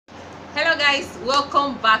guys,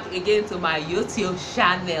 welcome back again to my YouTube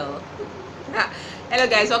channel. Hello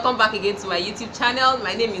guys, welcome back again to my YouTube channel.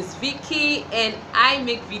 My name is Vicky and I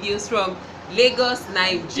make videos from Lagos,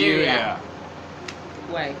 Nigeria.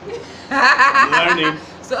 Why? Learning.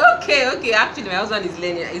 So okay, actually my husband is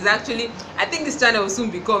learning. He's actually, I think this channel will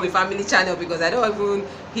soon become a family channel because I don't even,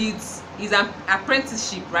 he's an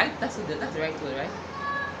apprenticeship, right? That's the right word, right?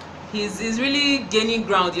 He's really gaining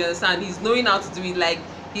ground, you understand? He's knowing how to do it. Like,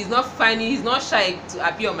 he's not shy to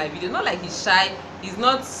appear on my video. Not like he's shy, he's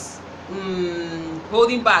not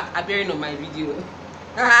holding back appearing on my video.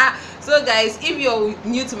 So guys, if you're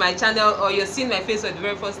new to my channel or you're seeing my face for the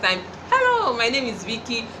very first time, hello, my name is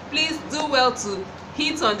Vicky. Please do well to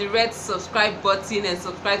hit on the red subscribe button and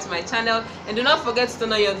subscribe to my channel, and do not forget to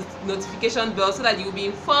turn on your notification bell so that you will be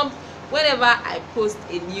informed whenever I post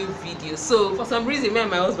a new video. So for some reason, me and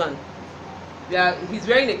my husband, he's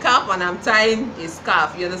wearing a cap and I'm tying a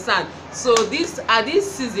scarf, you understand? So this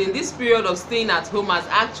season, this period of staying at home has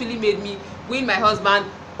actually made me win my husband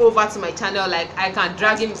over to my channel. Like, I can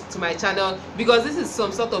drag him to my channel because this is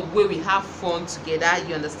some sort of way we have fun together,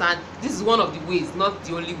 you understand? This is one of the ways, not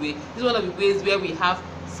the only way. This is one of the ways where we have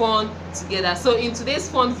fun together. So in today's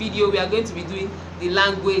fun video, we are going to be doing the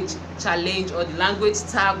language challenge or the language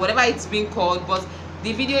tag, whatever it's being called. But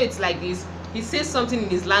the video, it's like this: he says something in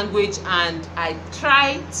his language and I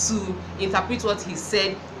try to interpret what he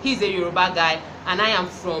said. He's a Yoruba guy and I am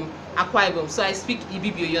from Akwa Ibom, so I speak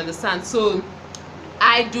Ibibio, you understand? So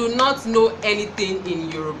I do not know anything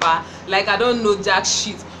in Yoruba, like I don't know jack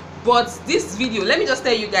shit. But this video, let me just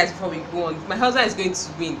tell you guys before we go on, my husband is going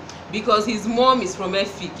to win because his mom is from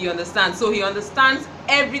Efik, you understand? So he understands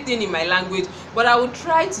everything in my language, but I will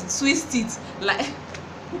try to twist it, like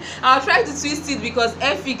I'll try to twist it because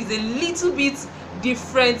Efik is a little bit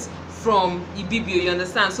different from Ibibio, you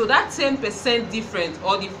understand? So that 10% difference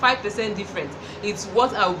or the 5% difference, it's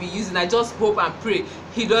what I will be using. I just hope and pray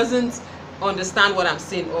he doesn't understand what I'm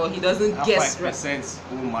saying or he doesn't that guess.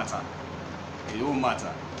 5% won't matter. It won't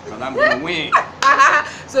matter because I'm gonna win.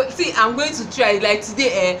 So see, I'm going to try. Like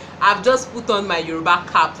today, I've just put on my Yoruba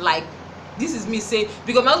cap. Like, this is me saying,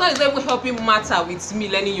 because my husband is not even helping matter with me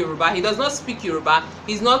learning Yoruba. He does not speak Yoruba.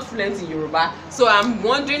 He's not fluent in Yoruba. So I'm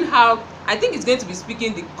wondering how. I think he's going to be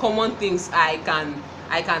speaking the common things I can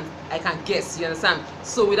guess, you understand?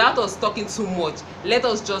 So without us talking too much, let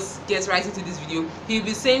us just get right into this video. He'll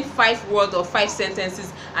be saying 5 words or 5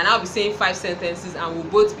 sentences and I'll be saying 5 sentences, and we'll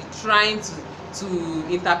both be trying to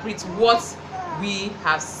interpret what we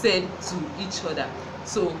have said to each other.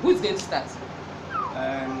 So who's going to start?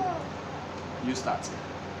 You start.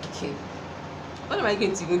 Okay. What am I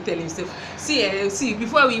going to even tell himself? See,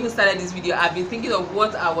 before we even started this video, I've been thinking of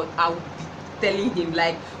what I would be telling him.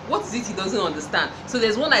 Like, what is it he doesn't understand? So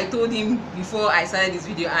there's one I told him before I started this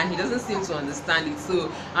video and he doesn't seem to understand it.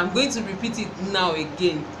 So I'm going to repeat it now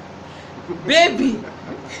again. Baby.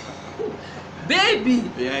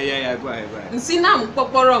 Baby. Yeah. Go ahead. Nsina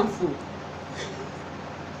mkpokoro mfu.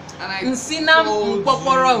 Nsina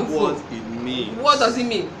mkpokoro mfu. What it means. What does it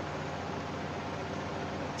mean?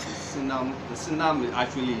 The sinam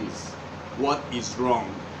actually is what is wrong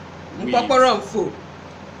Mkpokoro mfu.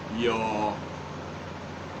 Your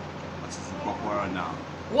what is mkpokoro now?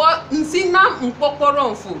 What? Nsina mkpokoro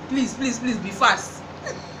mfu. Please be fast.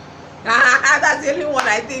 That's the only one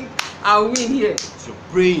I think I'll win here. It's your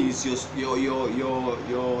brain. It's your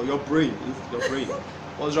brain. It's your brain.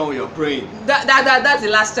 What's wrong with your brain? That's the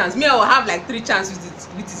last chance. Me, I will have like 3 chances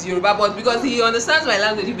with his Yoruba, but because he understands my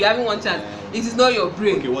language, he'll be having 1 chance. It is not your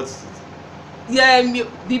brain. Okay, what's it? Yeah,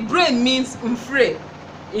 the brain means mfre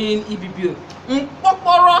in Ibibio.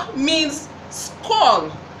 Mkpokoro means skull.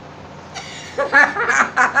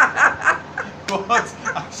 What?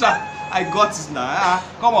 I got it now.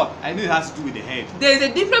 Come on, I knew it has to do with the head. There is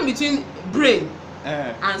a difference between brain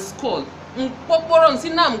and skull. Mkpokoro,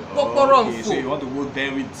 nsina mkpokoro mfu. Okay, so you want to go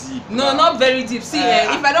very deep. No, not very deep. See,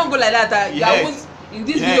 if I don't go like that, I won't. In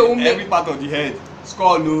this video, won't make every part of the head,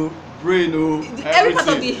 skull, no, brain, no. Every part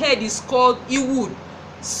of the head is called iwood.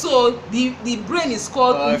 So the brain is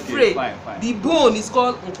called mfre. Fine. The bone is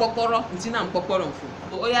called mkpokoro. Nsina mkpokoro mfu.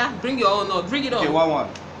 So, oh yeah, bring your own. No, bring it on. Okay, 1-1.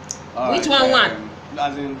 Which one?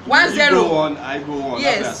 As in 1-0. You go 1, I go 1.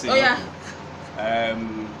 Yes. Oh yeah.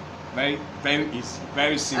 Very easy,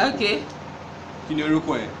 very simple. Okay.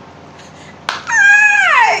 Kinorukwe.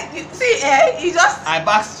 See, he just. I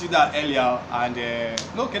asked you that earlier, and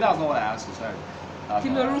no, okay, that's not what I asked you. Sorry.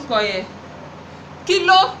 Kinorukwe.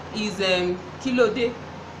 Kilo is kilo de.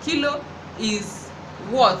 Kilo is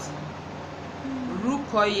what?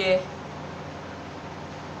 Rukoye.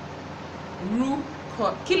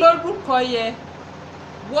 Kilo rukoye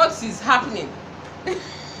What is happening?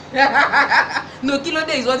 No,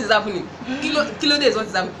 Kilode is what is happening. Kilode is what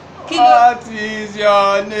is happening. What is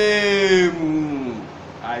your name?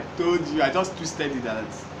 I told you, I just twisted it that,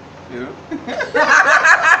 you know.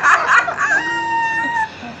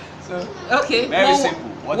 So, okay, very simple.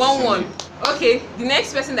 What's your name? Okay, the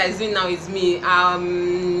next person that is in now is me.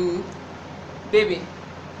 Baby.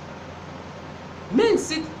 Men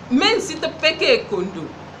sit peke kondo.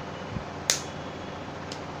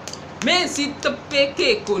 Men sit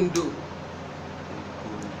peke kondo.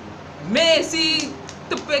 Men sit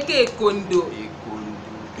peke kondo.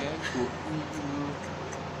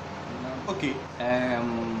 Okay.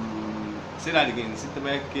 Say that again.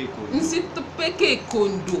 Nsitopeke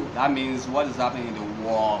kondo. That means what is happening in the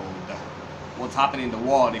world. What's happening in the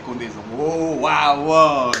world? Kondo is whoa, wow,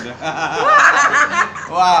 world.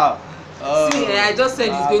 Wow. See, I just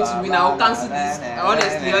said he's going to win. I'll cancel this.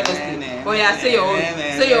 Honestly. Oh yeah, say your own.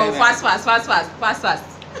 Say your own. Fast.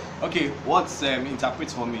 Okay, what's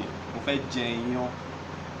interpret for me?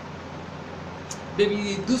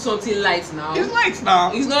 Baby, do something light now. It's light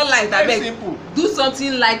now. It's not light. Very I beg. simple. Do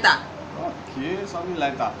something lighter. Okay, something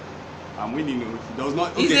like that. I'm winning. He does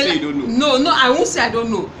not. Okay, say you don't know. No, I won't say I don't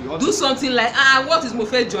know. Do something like what is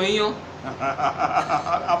Mofe Joinyo?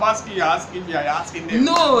 I'm asking you, asking me, you're asking them.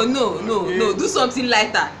 No. Okay. No. Do something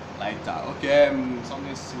lighter. Lighter. Okay,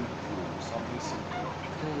 something simple.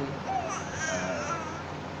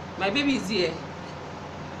 My baby is here.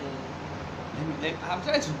 I'm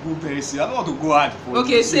trying to go very serious. I don't want to go hard for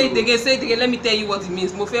okay, you. say it again. Let me tell you what it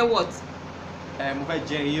means. Mofe what? Mofe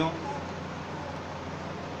Joinyo.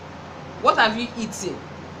 What have you eaten?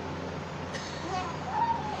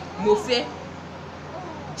 Mofe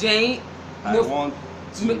Jane. I want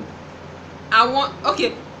to.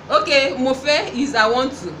 Okay. Mofe is I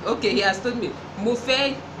want to. Okay, he has told me.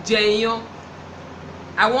 Mofe Jane.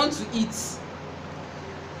 I want to eat.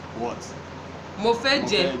 What? Mofe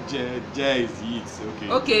Je. Je is eat. Okay.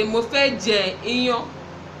 Okay, Mofe Je Iyan.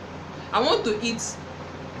 I want to eat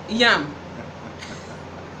yam.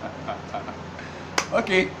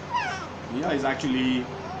 Okay. Yam is actually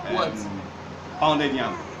what? Pounded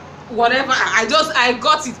yam. Whatever. I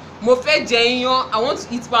got it. Mofe Je Iyan. I want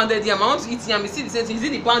to eat pounded yam. I want to eat yam. You see the same thing? Is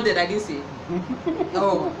it the pounded I didn't say?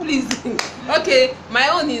 Oh, please. Okay, my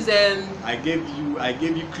own is I gave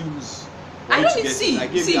you clues. I don't need to see. I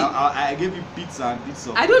gave you bits and bits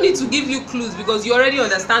of. I don't need to give you clues because you already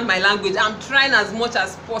understand my language. I'm trying as much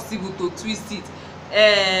as possible to twist it.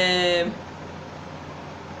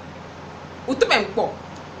 Utubempo.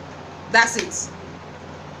 That's it.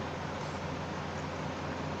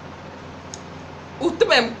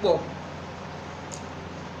 Utubempo.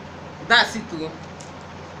 That's it too.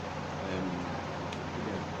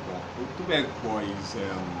 Utubempo is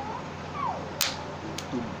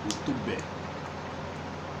Utube.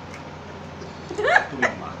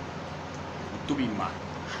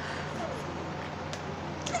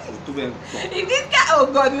 If this guy, oh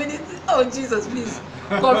God, oh Jesus, please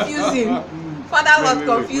confuse him. Father Lord,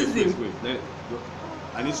 confuse him. Wait.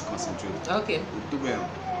 I need to concentrate. Okay.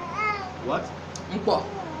 What? Mpo.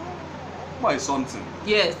 Mpo is something.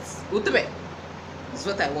 Yes. Utube is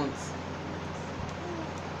what I want.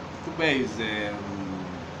 Utube is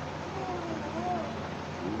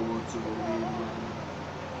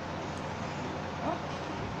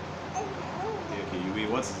okay, you wait,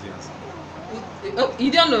 what is the answer? Oh,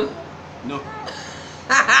 you don't know? No.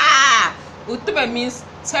 Utube means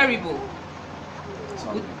terrible.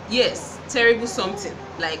 Something. Yes, terrible something.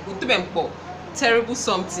 Like Utubempo, terrible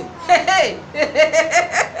something. Hey.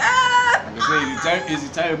 Like is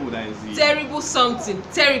it terrible that is the terrible something.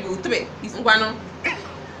 Terrible. Utube is Ngwano.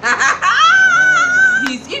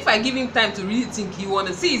 If I give him time to really think, he will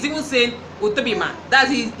understand. See, he's even saying Utubima. That's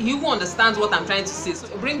he will understand what I'm trying to say. So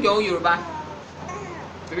bring your own Yoruba.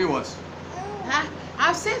 3 words.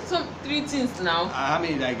 I've said 3 things now. How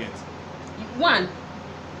many did I get? 1.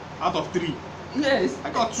 Out of 3. Yes. I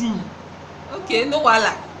got 2. Okay, no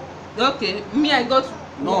wahala. Okay, me I got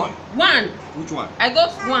None. 1. Which one? I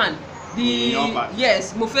got 1.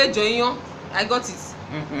 Yes, Mofe Joinyo. I got it.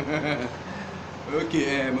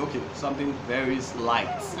 Okay, something very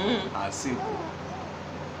light and simple.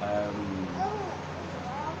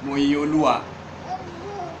 Moyiolua.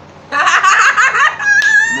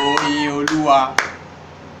 Moyiolua.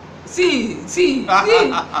 See,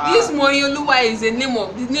 this Moyiolua is the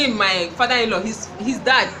name my father-in-law, his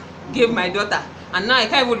dad gave my daughter, and now I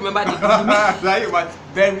can't even remember the name. But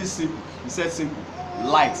very simple. You said simple,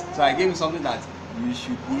 light. So I gave you something that you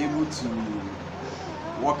should be able to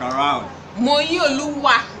walk around.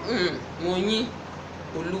 Moyiolua.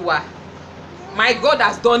 Moyiolua. My God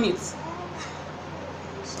has done it.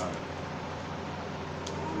 Sorry.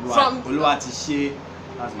 From Oluwa ti ṣe,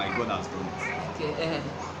 that's my God has done it. okay,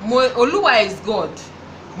 Oluwa is God.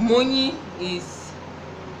 Moyin is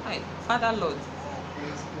Father Lord.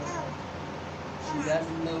 She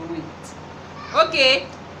doesn't know it. Okay.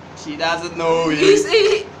 She doesn't know it. You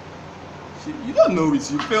see? You don't know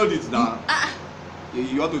it. You failed it now.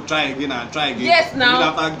 You want to try again and try again. Yes, now. Even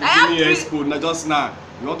after giving me expo, not just now.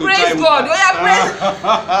 You want to praise try God. Oh yeah, praise.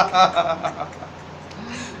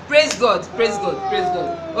 Praise praise. God. Praise God. Praise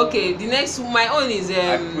God. Okay, the next my own is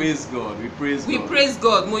I praise God. We praise God. We praise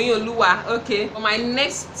God. Moyin Oluwa. Okay. My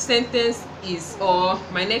next sentence is or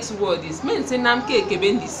my next word is men say namke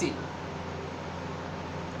ekebendise. Say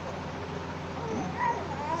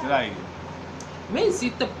that again. Men si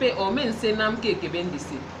tepe or men say namke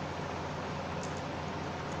ekebendise.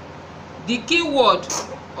 The key word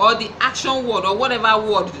or the action word or whatever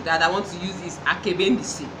word that I want to use is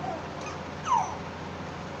akebendise.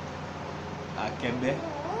 Akebe.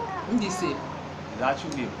 Ndise. It's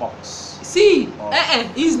actually a box. See,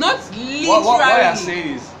 it's not literally. What I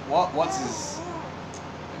say is what is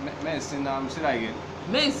men say nam, say that again.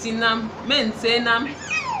 Men say nam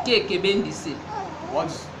ke ekebendise.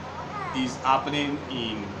 What is happening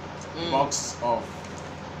in box of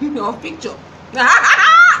Your picture.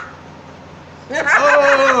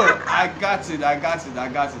 oh, I got it.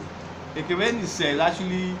 Ekebendise is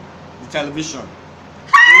actually the television.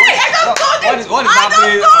 What is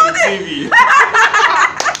happening on the TV?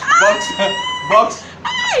 box.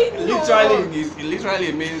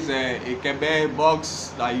 Literally means a Ekebe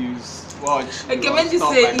box that you watch. Ekebendise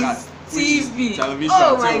like is TV. Television.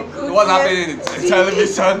 Oh my so goodness. what's happening in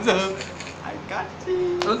television? I got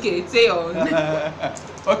it. Okay, say on.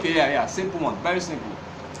 Okay, yeah, simple one, very simple.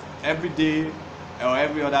 Every day or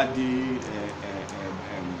every other day,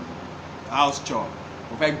 house chore.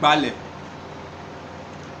 Mo fẹ́ gbálẹ̀.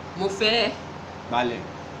 Mo fẹ́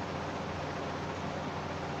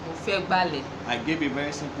gbálẹ̀. I gave a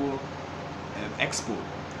very simple expo.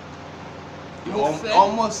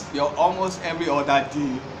 You're almost every other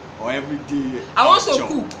day or every day. I want to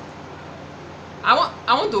cook. I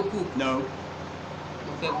want to cook. No.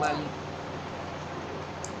 Mo fẹ́ gbálẹ̀.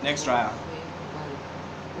 Next trial.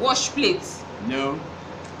 Wash plates. No.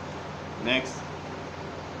 Next.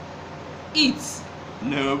 Eat.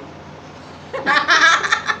 No.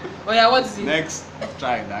 Oh yeah, what is it? Next.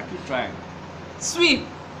 Try it. I keep trying. Sweep.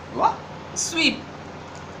 What? Sweep.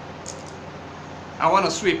 I want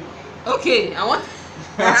to sweep. Okay, I want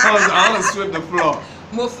to sweep the floor.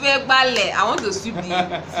 Mo fẹ́ gbálẹ̀. I want to sweep the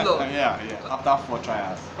floor. Yeah. After 4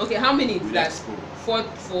 trials. Okay, how many is that? Let's go.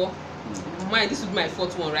 4. Mine, this would be my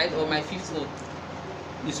 4th one, right? Or my 5th one?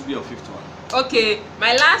 This will be your 5th one. Okay,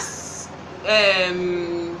 my last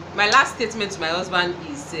statement to my husband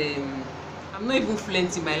is I'm not even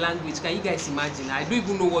fluent in my language. Can you guys imagine? I don't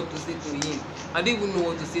even know what to say to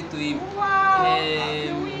him. Wow,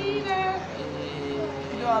 the winner.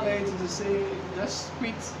 You don't have anything to say. Just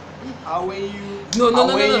quit. I'll win you. No.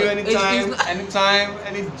 You anytime,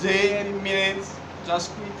 any day, any minute.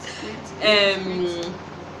 Just quit.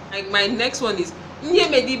 Like my next one is nye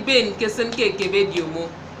medi ben kesen ke ekebe diomo.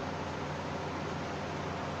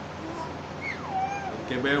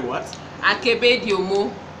 Ekebe what? Akebe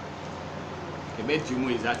diomo. Ekebe diomo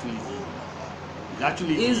is actually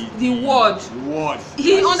the word. The word.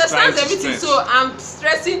 He understands everything, so I'm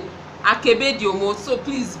stressing akebe diomo. So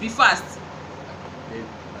please be fast.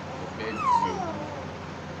 Akebe diomo.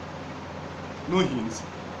 No hints.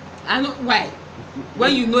 I know why.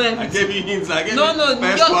 When you know everything. I gave you hints. No.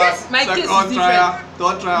 My case is different.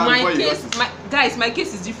 Third trial. My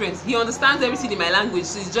case is different. He understands everything in my language,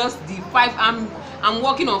 so it's just the 5. I'm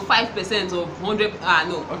working on 5% of 100.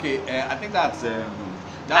 No. Okay, I think that's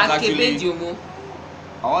actually. Diomo.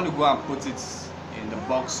 I want to go and put it in the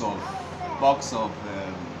box of Biomo.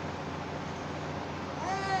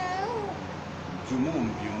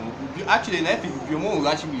 Actually, in Epic, Biomo will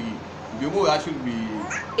actually be.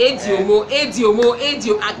 Ediomo,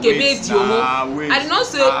 akebe diomo. I did not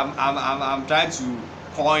say. I'm trying to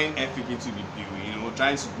coin Epic into the Bio,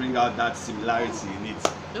 trying to bring out that similarity in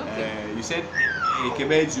it. Okay. You said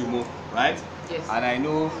ekebe diomo, right? Yes. And I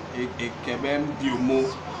know ekebe diomo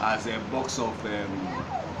as a box of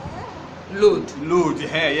load. Load.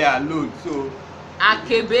 So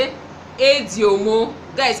Akebe ediomo.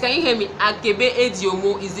 Guys, can you hear me? Akebe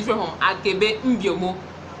ediomo is different from akebe mbiomo.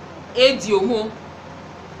 Ediomo.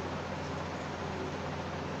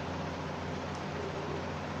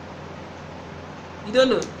 You don't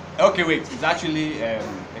know? Okay, wait. It's actually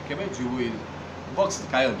ekebe diomo is box to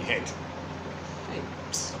carry on the head.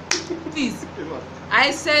 Please.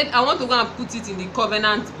 I said I want to go and put it in the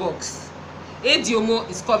covenant box. Ediomo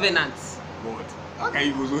is covenant. God. How can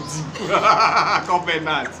you go so deep?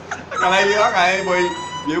 Covenant. How can anybody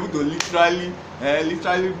be able to literally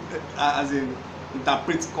as in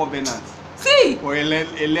interpret covenant? See. For a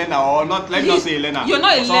learner or not? Let's not say a learner. You're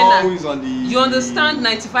not a learner. Who is on the, you understand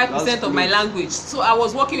 95% of my language, so I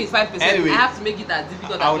was working with 5%. Anyway, I have to make it as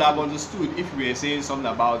difficult. I would have understood if we were saying something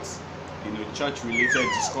about church-related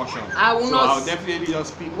discussion. I will not. I'll definitely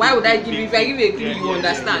just speak. Why would I give you? If I give you a clue, you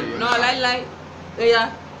understand. Yeah. No, lie. Oh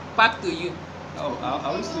yeah, back to you. Oh,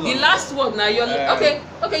 I will still. The last one now. You're okay.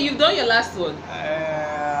 You've done your last one.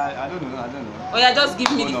 I don't know. Oh yeah, just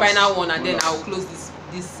give me the final one, and bonus. then I'll close this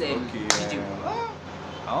video.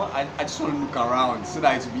 I just want to look around so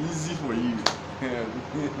that it will be easy for you.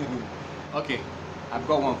 Okay, I've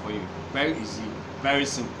got one for you. Very easy, very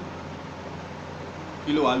simple.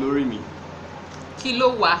 Kilo wa lórí mi.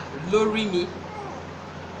 Kilo wa lórí mi.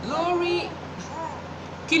 Lórí.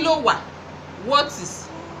 Kilo wa. What is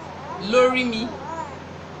lórí mi?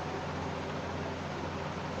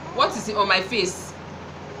 What is it on my face?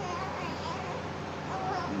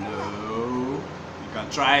 No. You can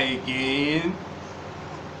try again.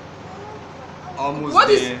 Almost what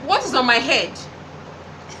there. What is on my head?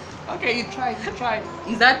 Okay, you try.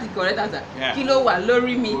 Is that the correct answer? Yeah. Kilo wa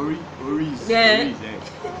lórí mi. Ori is yeah.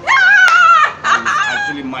 It's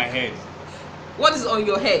actually my head. What is on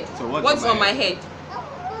your head? So what's on my head?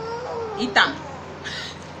 Itam.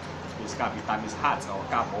 His cap, itam is hat or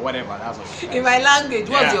cap or whatever. That's what. In my language,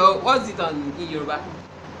 what's it on in Yoruba?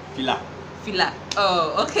 Fila.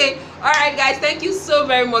 Oh, okay. All right, guys. Thank you so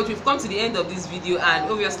very much. We've come to the end of this video, and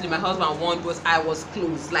obviously my husband won because I was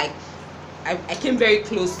close. Like I came very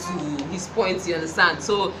close to his points. You understand?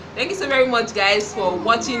 So thank you so very much, guys, for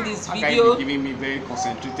watching this video. You giving me very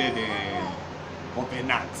concentrated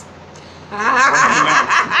covenant.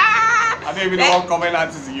 I don't even know what covenant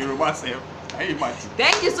is in Yoruba. Can you imagine?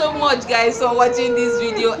 Thank you so much, guys, for watching this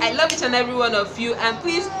video. I love each and every one of you, and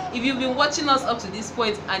please, if you've been watching us up to this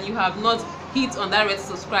point and you have not hit on that red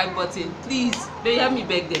subscribe button, please, don't help me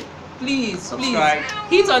beg them. Please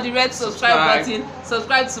hit on the red subscribe button,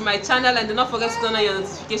 subscribe to my channel, and do not forget to turn on your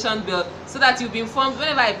notification bell so that you'll be informed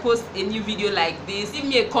whenever I post a new video like this. Leave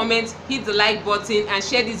me a comment, hit the like button, and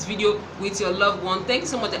share this video with your loved one. Thank you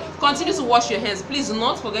so much. Continue to wash your hands. Please do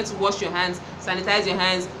not forget to wash your hands, sanitize your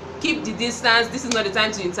hands, keep the distance. This is not the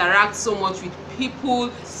time to interact so much with people.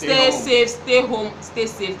 Stay safe, stay home, stay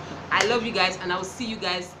safe. I love you guys, and I will see you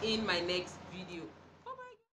guys in my next